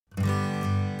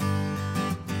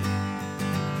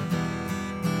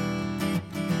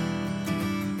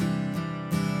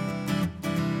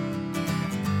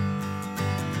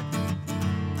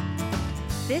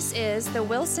This is the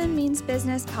Wilson Means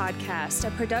Business podcast,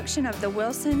 a production of the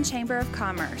Wilson Chamber of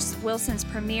Commerce, Wilson's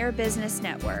premier business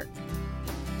network.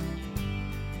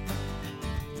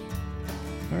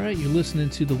 All right, you're listening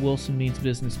to the Wilson Means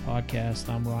Business podcast.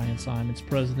 I'm Ryan Simons,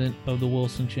 president of the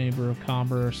Wilson Chamber of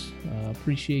Commerce.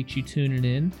 Appreciate you tuning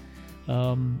in.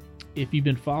 If you've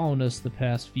been following us the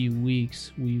past few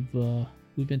weeks, we've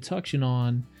been touching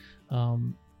on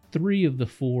 3 of the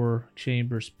 4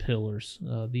 chambers pillars.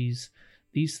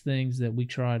 These things that we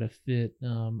try to fit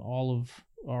all of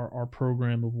our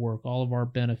program of work, all of our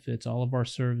benefits, all of our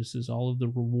services, all of the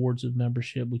rewards of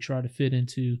membership, we try to fit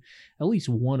into at least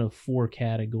one of 4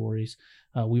 categories.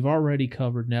 We've already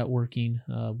covered networking,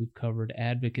 we've covered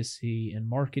advocacy and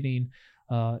marketing,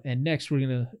 and next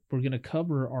we're gonna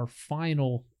cover our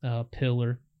final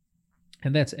pillar,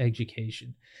 and that's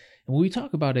education. And when we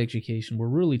talk about education, we're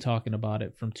really talking about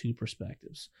it from 2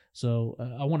 perspectives. So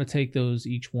I want to take those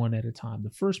each one at a time. The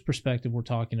first perspective we're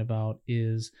talking about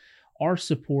is our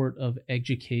support of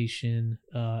education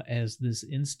as this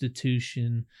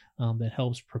institution that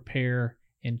helps prepare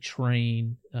and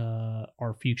train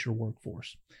our future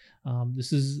workforce.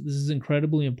 This is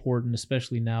incredibly important,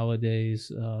 especially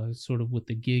nowadays, sort of with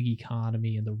the gig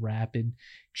economy and the rapid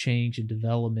change and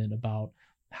development about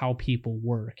how people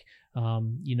work.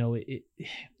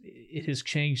 It has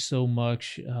changed so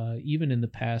much, even in the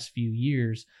past few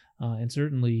years, and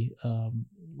certainly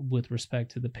with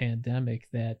respect to the pandemic,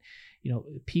 that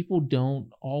people don't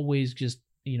always just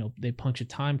they punch a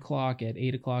time clock at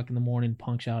 8 o'clock in the morning,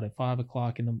 punch out at 5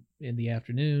 o'clock in the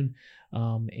afternoon,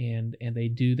 and they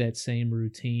do that same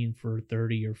routine for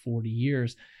 30 or 40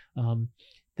 years.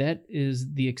 That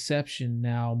is the exception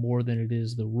now more than it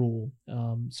is the rule.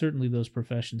 Certainly those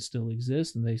professions still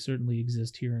exist, and they certainly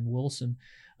exist here in Wilson,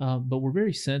 but we're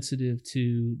very sensitive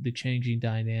to the changing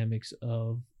dynamics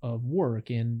of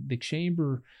work. And the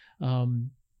Chamber,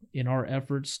 in our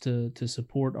efforts to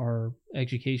support our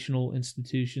educational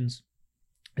institutions,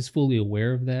 is fully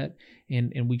aware of that,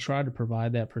 and we try to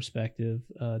provide that perspective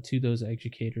to those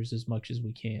educators as much as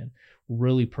we can. We're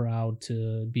really proud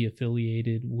to be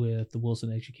affiliated with the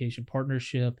Wilson Education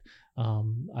Partnership.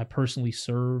 I personally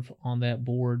serve on that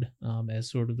board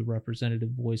as sort of the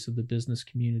representative voice of the business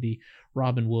community.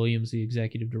 Robin Williams, the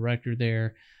executive director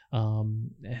there,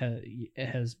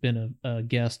 has been a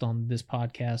guest on this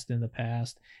podcast in the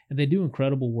past, and they do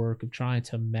incredible work of trying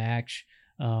to match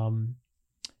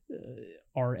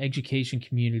our education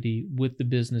community with the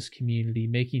business community,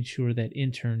 making sure that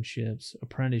internships,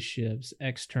 apprenticeships,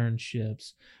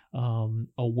 externships,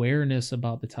 awareness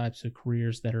about the types of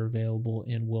careers that are available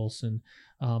in Wilson,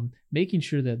 making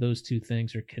sure that those 2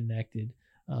 things are connected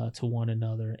to one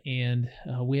another. And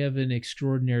we have an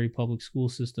extraordinary public school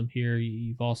system here.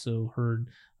 You've also heard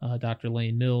Dr.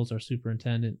 Lane Mills, our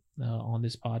superintendent, on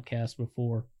this podcast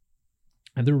before.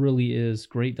 And there really is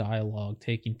great dialogue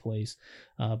taking place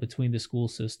between the school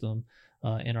system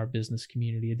and our business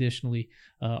community. Additionally,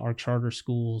 our charter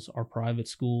schools, our private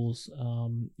schools,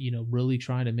 really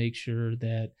trying to make sure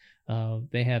that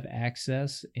they have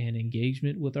access and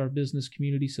engagement with our business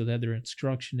community, so that their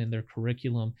instruction and their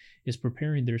curriculum is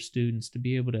preparing their students to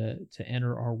be able to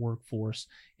enter our workforce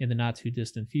in the not too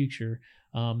distant future,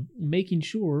 making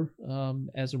sure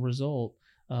as a result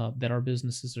that our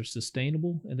businesses are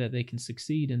sustainable and that they can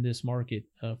succeed in this market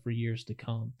for years to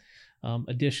come.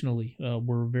 Additionally,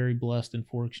 we're very blessed and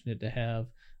fortunate to have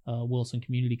Wilson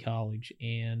Community College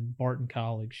and Barton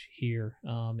College here,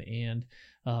 and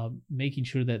making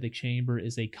sure that the Chamber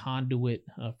is a conduit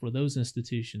for those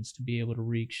institutions to be able to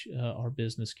reach our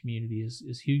business community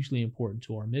is hugely important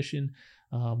to our mission,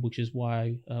 which is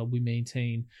why we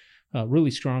maintain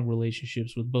really strong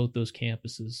relationships with both those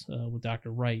campuses, with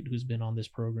Dr. Wright, who's been on this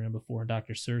program before, and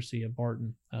Dr. Searcy at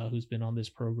Barton, who's been on this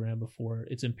program before.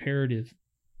 It's imperative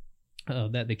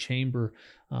that the Chamber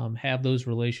have those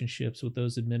relationships with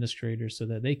those administrators so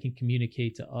that they can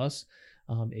communicate to us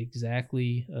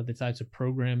exactly the types of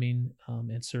programming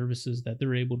and services that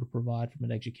they're able to provide from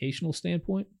an educational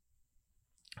standpoint,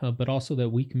 but also that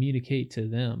we communicate to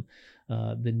them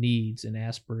the needs and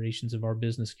aspirations of our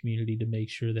business community to make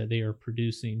sure that they are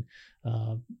producing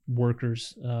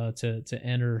workers to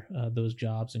enter those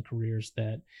jobs and careers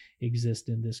that exist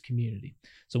in this community.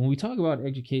 So when we talk about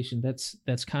education,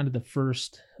 that's kind of the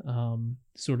first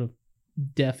sort of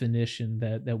definition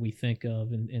that we think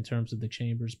of in terms of the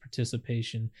Chamber's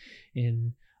participation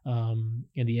in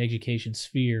the education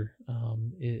sphere,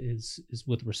 is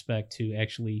with respect to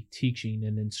actually teaching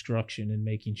and instruction and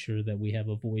making sure that we have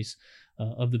a voice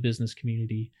of the business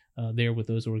community there with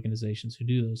those organizations who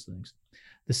do those things.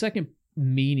 The second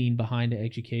meaning behind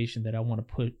education that I want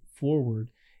to put forward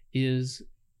is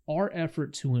our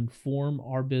effort to inform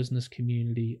our business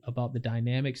community about the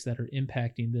dynamics that are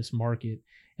impacting this market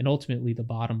and ultimately the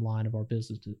bottom line of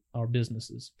our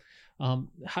businesses.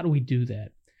 How do we do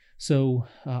that? So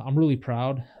I'm really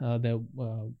proud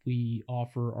that we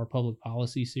offer our public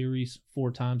policy series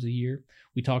 4 times a year.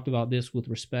 We talked about this with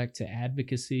respect to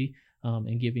advocacy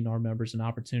and giving our members an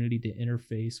opportunity to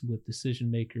interface with decision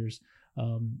makers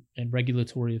and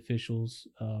regulatory officials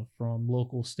from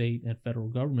local, state, and federal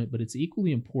government. But it's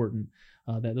equally important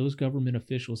that those government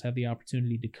officials have the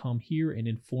opportunity to come here and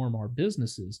inform our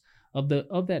businesses of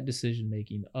that decision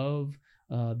making, of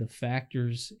the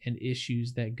factors and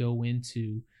issues that go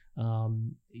into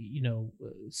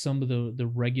some of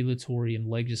the regulatory and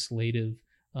legislative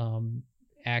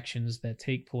actions that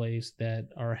take place that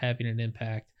are having an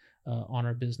impact on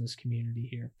our business community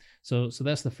here. So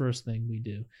that's the first thing we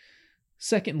do.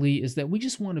 Secondly, is that we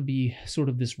just want to be sort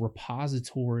of this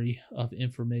repository of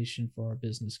information for our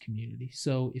business community.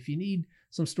 So if you need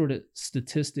some sort of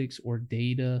statistics or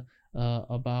data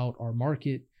about our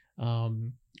market,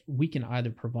 we can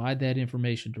either provide that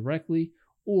information directly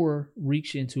or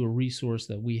reach into a resource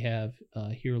that we have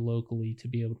here locally to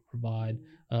be able to provide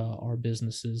our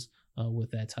businesses with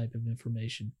that type of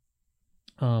information.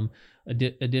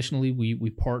 Additionally, we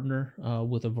partner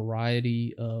with a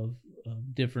variety of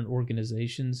different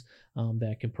organizations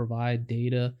that can provide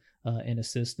data and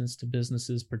assistance to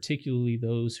businesses, particularly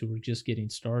those who are just getting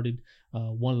started.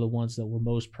 One of the ones that we're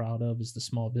most proud of is the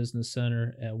Small Business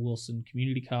Center at Wilson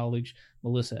Community College.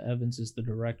 Melissa Evans is the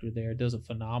director there, does a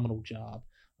phenomenal job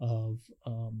of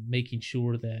making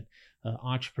sure that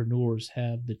entrepreneurs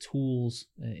have the tools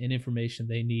and information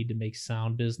they need to make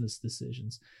sound business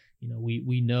decisions.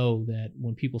 We know that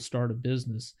when people start a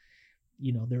business,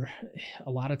 they're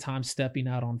a lot of times stepping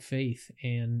out on faith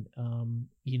and,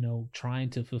 trying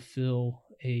to fulfill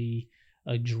a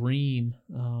dream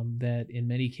that in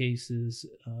many cases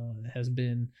has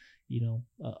been,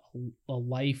 a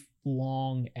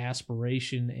lifelong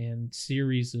aspiration and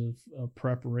series of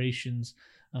preparations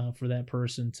for that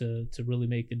person to really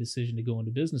make the decision to go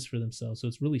into business for themselves. So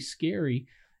it's really scary.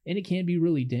 And it can be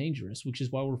really dangerous, which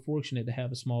is why we're fortunate to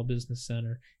have a Small Business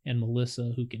Center and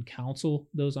Melissa who can counsel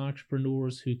those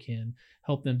entrepreneurs, who can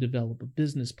help them develop a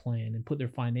business plan and put their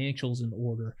financials in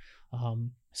order,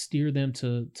 steer them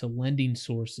to lending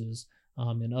sources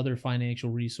and other financial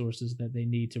resources that they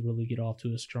need to really get off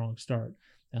to a strong start.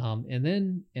 And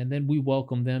then we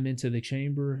welcome them into the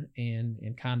chamber and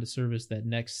kind of serve as that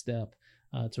next step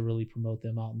to really promote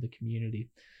them out in the community.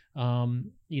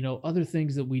 Other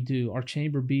things that we do, our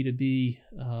chamber B2B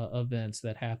events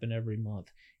that happen every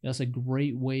month. That's a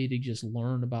great way to just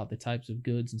learn about the types of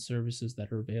goods and services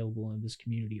that are available in this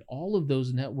community. All of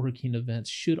those networking events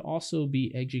should also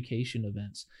be education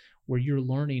events where you're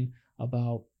learning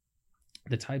about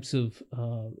the types of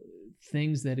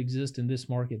things that exist in this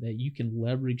market that you can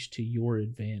leverage to your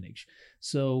advantage.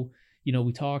 So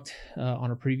we talked on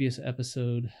a previous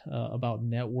episode about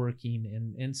networking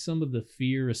and some of the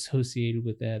fear associated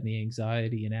with that and the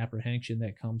anxiety and apprehension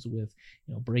that comes with,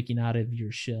 breaking out of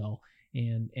your shell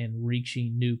and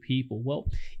reaching new people. Well,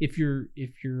 if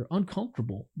you're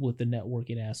uncomfortable with the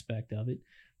networking aspect of it,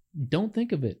 don't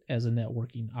think of it as a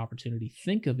networking opportunity.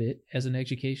 Think of it as an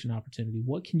education opportunity.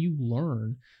 What can you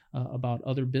learn about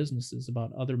other businesses,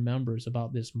 about other members,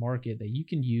 about this market that you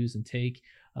can use and take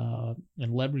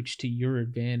and leverage to your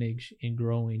advantage in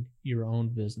growing your own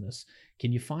business?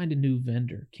 Can you find a new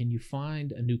vendor? Can you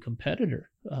find a new competitor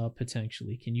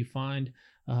potentially? Can you find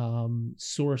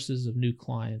sources of new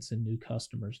clients and new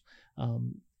customers?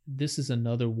 This is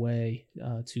another way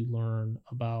to learn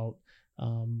about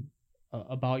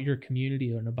your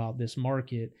community and about this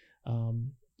market,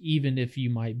 even if you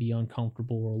might be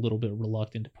uncomfortable or a little bit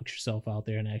reluctant to put yourself out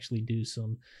there and actually do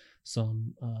some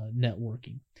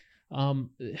networking.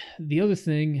 The other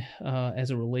thing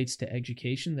as it relates to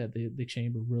education that the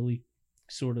chamber really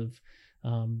sort of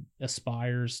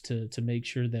aspires to make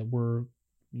sure that we're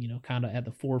kind of at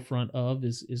the forefront of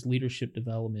is leadership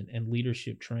development and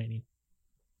leadership training.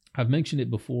 I've mentioned it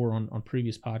before on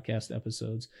previous podcast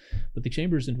episodes, but the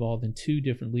chamber is involved in 2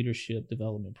 different leadership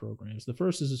development programs. The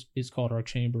first is called our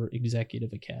Chamber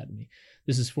Executive Academy.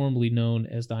 This is formerly known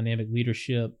as Dynamic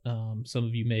Leadership. Some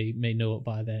of you may know it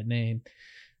by that name.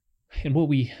 And what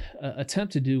we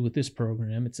attempt to do with this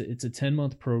program, it's a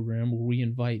 10-month program where we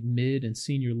invite mid and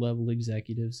senior level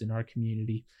executives in our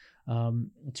community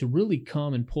to really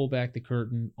come and pull back the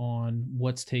curtain on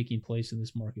what's taking place in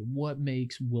this market. What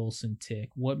makes Wilson tick?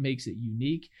 What makes it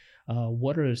unique?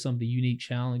 What are some of the unique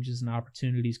challenges and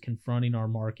opportunities confronting our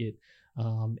market?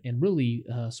 And really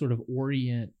sort of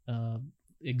orient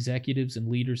executives and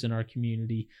leaders in our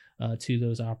community to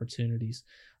those opportunities.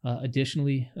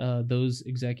 Additionally, those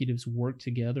executives work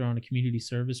together on a community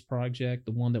service project.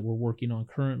 The one that we're working on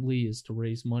currently is to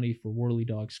raise money for Whirly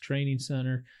Dogs Training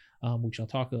Center, which I'll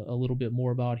talk a little bit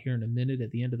more about here in a minute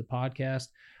at the end of the podcast.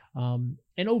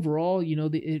 And overall,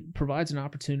 it provides an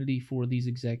opportunity for these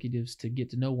executives to get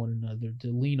to know one another, to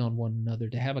lean on one another,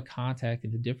 to have a contact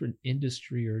in a different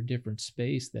industry or a different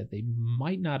space that they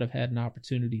might not have had an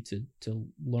opportunity to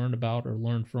learn about or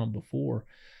learn from before,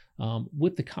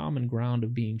 with the common ground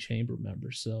of being chamber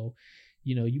members. So,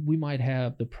 we might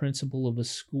have the principal of a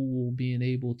school being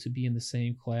able to be in the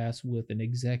same class with an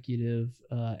executive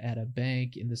at a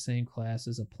bank, in the same class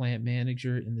as a plant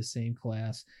manager, in the same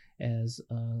class as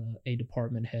a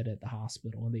department head at the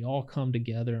hospital. And they all come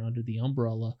together under the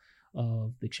umbrella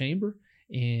of the chamber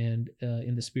and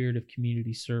in the spirit of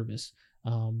community service.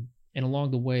 And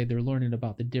along the way, they're learning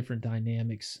about the different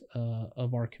dynamics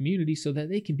of our community so that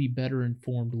they can be better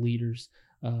informed leaders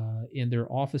in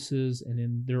their offices and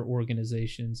in their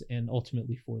organizations, and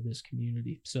ultimately for this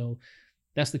community. So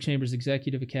that's the Chamber's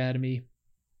Executive Academy.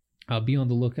 I'll be on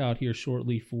the lookout here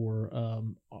shortly for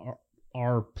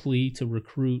our plea to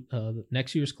recruit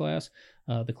next year's class.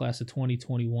 The class of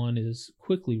 2021 is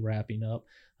quickly wrapping up.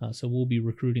 So we'll be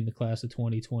recruiting the class of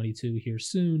 2022 here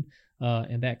soon,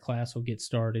 and that class will get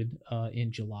started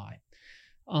in July.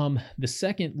 The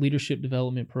second leadership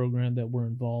development program that we're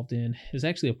involved in is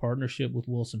actually a partnership with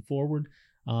Wilson Forward,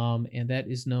 and that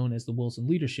is known as the Wilson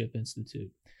Leadership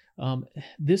Institute.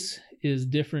 This is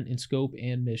different in scope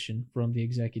and mission from the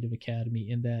Executive Academy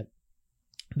in that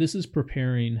this is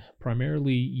preparing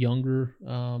primarily younger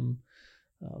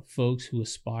folks who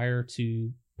aspire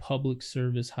to public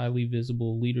service, highly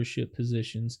visible leadership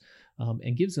positions,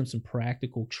 and gives them some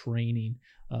practical training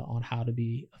on how to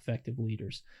be effective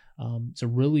leaders. It's a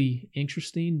really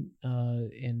interesting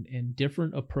and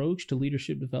different approach to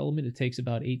leadership development. It takes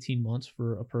about 18 months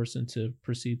for a person to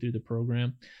proceed through the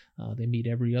program. They meet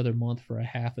every other month for a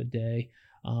half a day.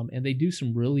 And they do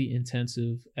some really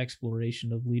intensive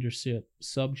exploration of leadership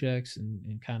subjects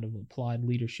and kind of applied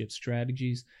leadership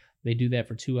strategies. They do that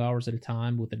for 2 hours at a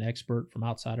time with an expert from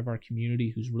outside of our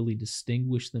community who's really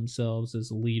distinguished themselves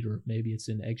as a leader. Maybe it's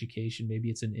in education,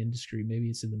 maybe it's in industry, maybe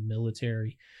it's in the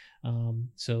military.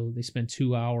 So they spend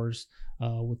 2 hours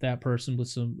with that person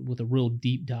with a real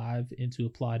deep dive into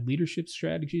applied leadership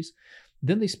strategies.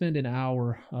 Then they spend an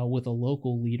hour with a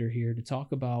local leader here to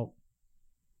talk about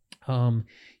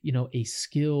a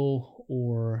skill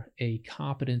or a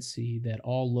competency that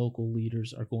all local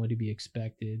leaders are going to be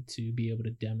expected to be able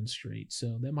to demonstrate.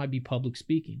 So that might be public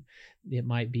speaking. It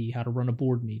might be how to run a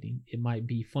board meeting. It might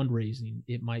be fundraising.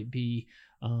 It might be,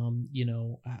 how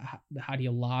do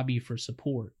you lobby for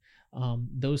support?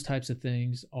 Those types of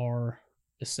things are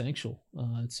essential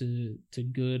to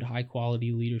good, high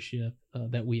quality leadership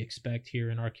that we expect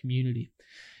here in our community.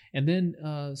 And then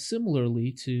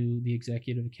similarly to the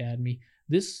Executive Academy,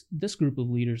 this group of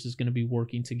leaders is going to be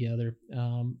working together.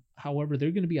 However,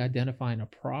 they're going to be identifying a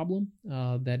problem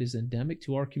that is endemic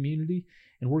to our community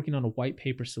and working on a white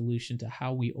paper solution to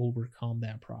how we overcome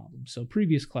that problem. So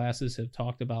previous classes have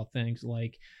talked about things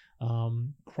like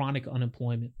chronic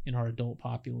unemployment in our adult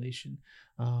population.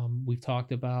 We've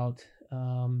talked about,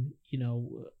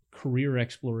 career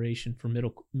exploration for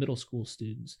middle school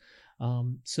students.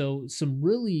 So some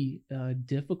really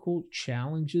difficult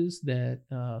challenges that,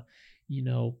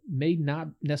 may not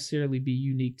necessarily be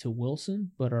unique to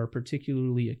Wilson, but are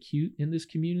particularly acute in this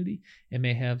community and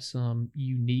may have some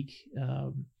unique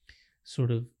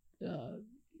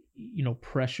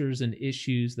pressures and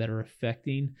issues that are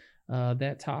affecting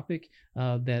that topic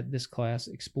that this class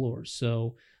explores.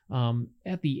 So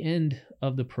at the end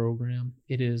of the program,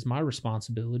 it is my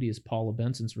responsibility, is Paula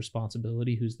Benson's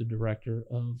responsibility, who's the director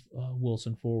of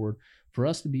Wilson Forward, for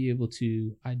us to be able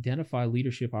to identify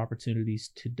leadership opportunities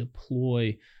to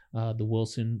deploy the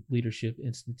Wilson Leadership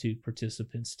Institute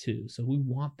participants to. So we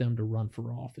want them to run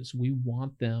for office. We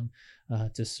want them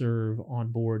to serve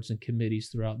on boards and committees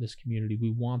throughout this community.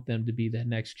 We want them to be that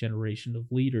next generation of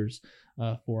leaders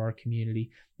for our community.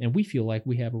 And we feel like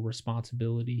we have a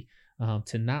responsibility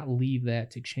to not leave that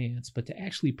to chance, but to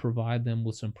actually provide them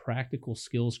with some practical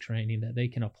skills training that they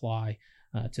can apply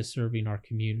to serving our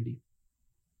community.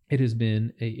 It has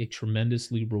been a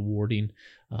tremendously rewarding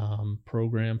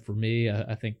program for me.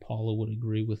 I think Paula would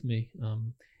agree with me,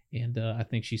 and I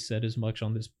think she said as much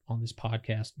on this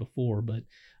podcast before. But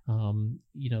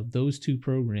those two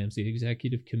programs, the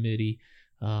Executive Committee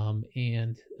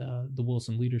and the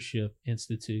Wilson Leadership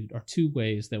Institute, are two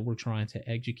ways that we're trying to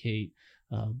educate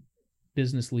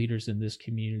business leaders in this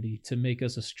community to make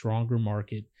us a stronger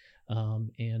market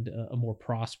and a more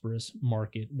prosperous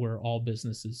market where all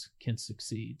businesses can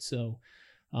succeed. So,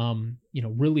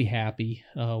 really happy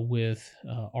with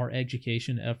our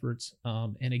education efforts.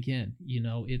 And again,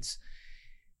 it's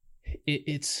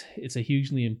a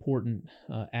hugely important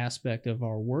aspect of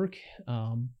our work,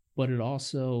 but it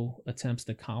also attempts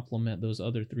to complement those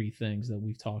other three things that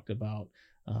we've talked about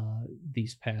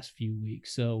these past few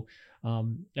weeks. So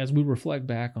as we reflect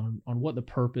back on what the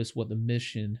purpose, what the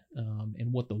mission,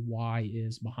 and what the why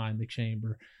is behind the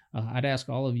Chamber, I'd ask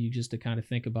all of you just to kind of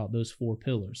think about those four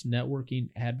pillars: networking,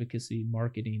 advocacy,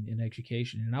 marketing, and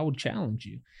education. And I would challenge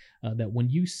you that when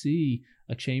you see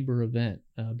a Chamber event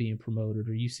being promoted,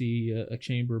 or you see a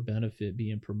Chamber benefit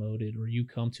being promoted, or you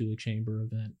come to a Chamber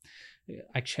event,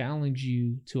 I challenge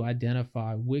you to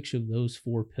identify which of those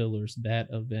four pillars that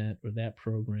event or that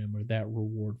program or that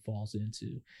reward falls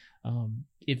into.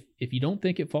 If you don't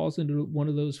think it falls into one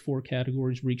of those four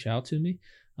categories, reach out to me.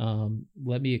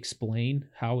 Let me explain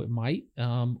how it might,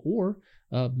 or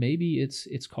maybe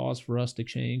it's cause for us to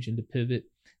change and to pivot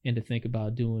and to think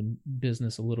about doing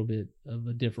business a little bit of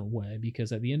a different way,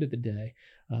 because at the end of the day,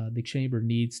 the Chamber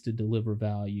needs to deliver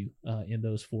value in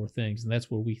those four things. And that's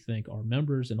where we think our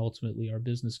members and ultimately our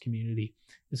business community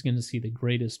is going to see the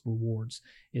greatest rewards,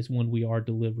 is when we are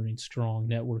delivering strong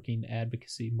networking,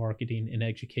 advocacy, marketing, and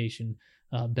education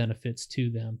benefits to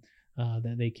them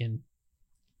that they can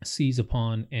seize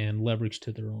upon and leverage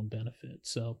to their own benefit.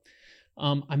 So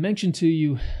I mentioned to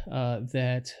you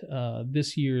that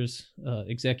this year's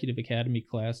Executive Academy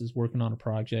class is working on a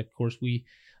project. Of course, we've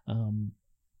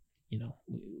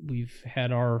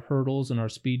had our hurdles and our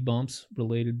speed bumps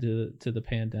related to the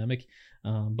pandemic,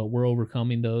 but we're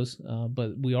overcoming those.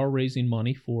 But we are raising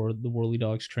money for the Whirly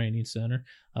Dogs Training Center.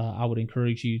 I would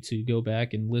encourage you to go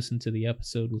back and listen to the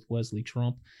episode with Wesley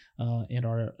Trump and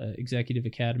our Executive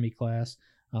Academy class.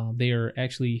 They are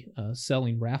actually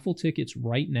selling raffle tickets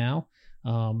right now.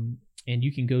 And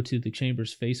you can go to the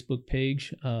Chamber's Facebook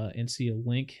page and see a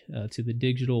link to the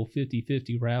digital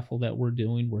 50-50 raffle that we're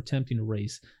doing. We're attempting to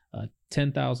raise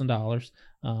 $10,000,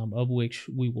 of which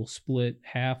we will split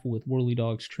half with Whirly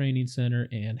Dogs Training Center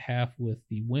and half with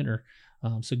the winner.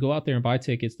 So go out there and buy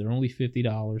tickets. They're only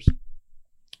 $50.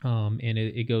 And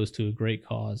it goes to a great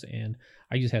cause. And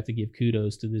I just have to give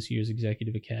kudos to this year's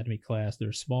Executive Academy class. They're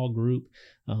a small group.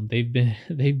 They've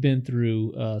been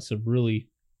through some really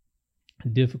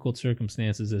difficult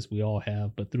circumstances, as we all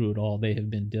have, but through it all, they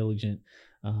have been diligent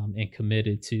and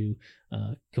committed to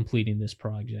completing this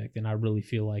project. And I really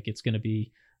feel like it's going to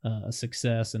be a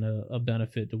success and a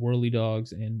benefit to Whirly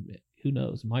Dogs. And who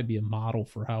knows, it might be a model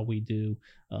for how we do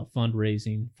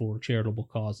fundraising for charitable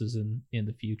causes in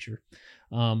the future.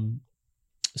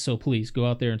 So please go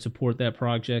out there and support that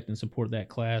project and support that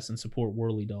class and support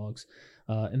Whirly Dogs.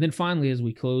 And then finally, as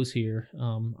we close here,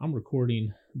 I'm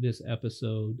recording this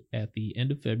episode at the end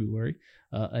of February,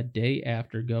 a day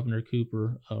after Governor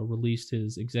Cooper released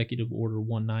his Executive Order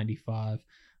 195,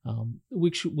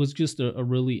 which was just a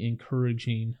really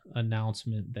encouraging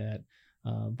announcement that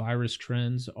virus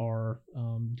trends are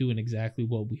doing exactly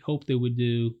what we hoped they would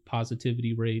do.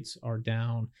 Positivity rates are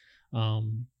down.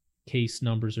 Case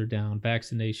numbers are down,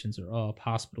 vaccinations are up,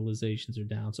 hospitalizations are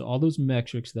down. So all those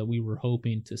metrics that we were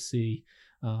hoping to see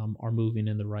are moving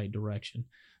in the right direction.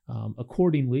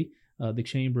 Accordingly, the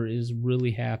Chamber is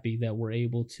really happy that we're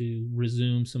able to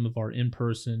resume some of our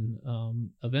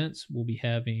in-person events. We'll be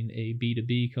having a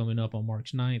B2B coming up on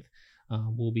March 9th.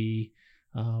 We'll be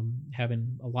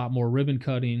having a lot more ribbon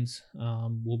cuttings.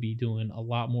 We'll be doing a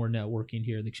lot more networking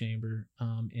here at the Chamber.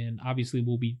 And obviously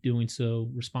we'll be doing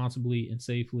so responsibly and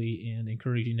safely, and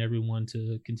encouraging everyone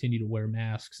to continue to wear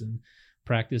masks and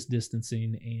practice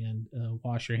distancing and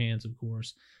wash your hands, of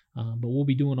course. But we'll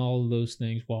be doing all of those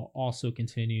things while also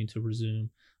continuing to resume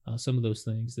some of those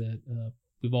things that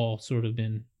we've all sort of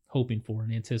been hoping for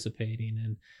and anticipating,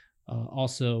 and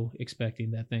also expecting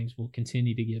that things will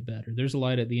continue to get better. There's a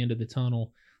light at the end of the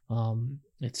tunnel.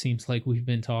 It seems like we've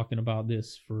been talking about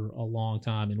this for a long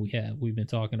time, and we've been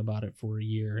talking about it for a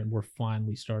year, and we're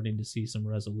finally starting to see some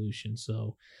resolution.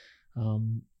 So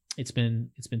it's been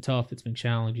tough. It's been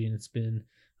challenging. It's been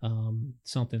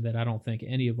something that I don't think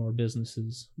any of our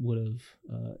businesses would have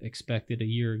expected a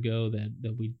year ago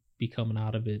that we'd be coming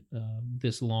out of it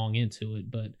this long into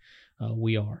it, but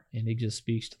we are, and it just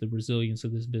speaks to the resilience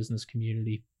of this business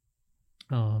community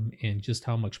and just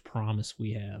how much promise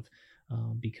we have,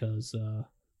 because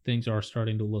things are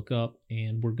starting to look up,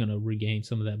 and we're going to regain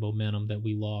some of that momentum that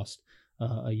we lost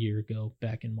a year ago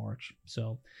back in March.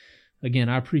 So again,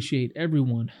 I appreciate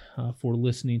everyone for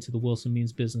listening to the Wilson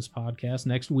Means Business podcast.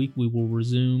 Next week, we will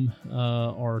resume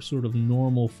our sort of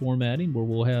normal formatting, where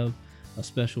we'll have a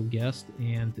special guest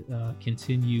and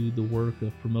continue the work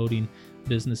of promoting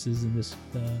businesses in this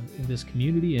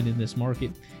community and in this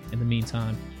market. In the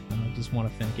meantime, I just want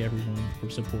to thank everyone for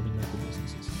supporting local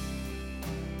businesses.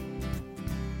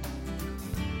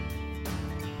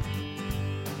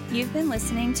 You've been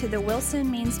listening to the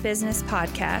Wilson Means Business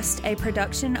podcast, a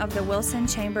production of the Wilson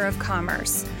Chamber of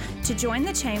Commerce. To join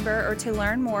the Chamber or to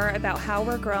learn more about how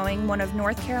we're growing one of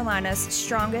North Carolina's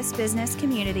strongest business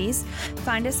communities,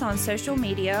 find us on social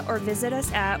media or visit us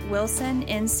at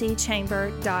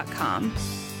wilsonnchamber.com.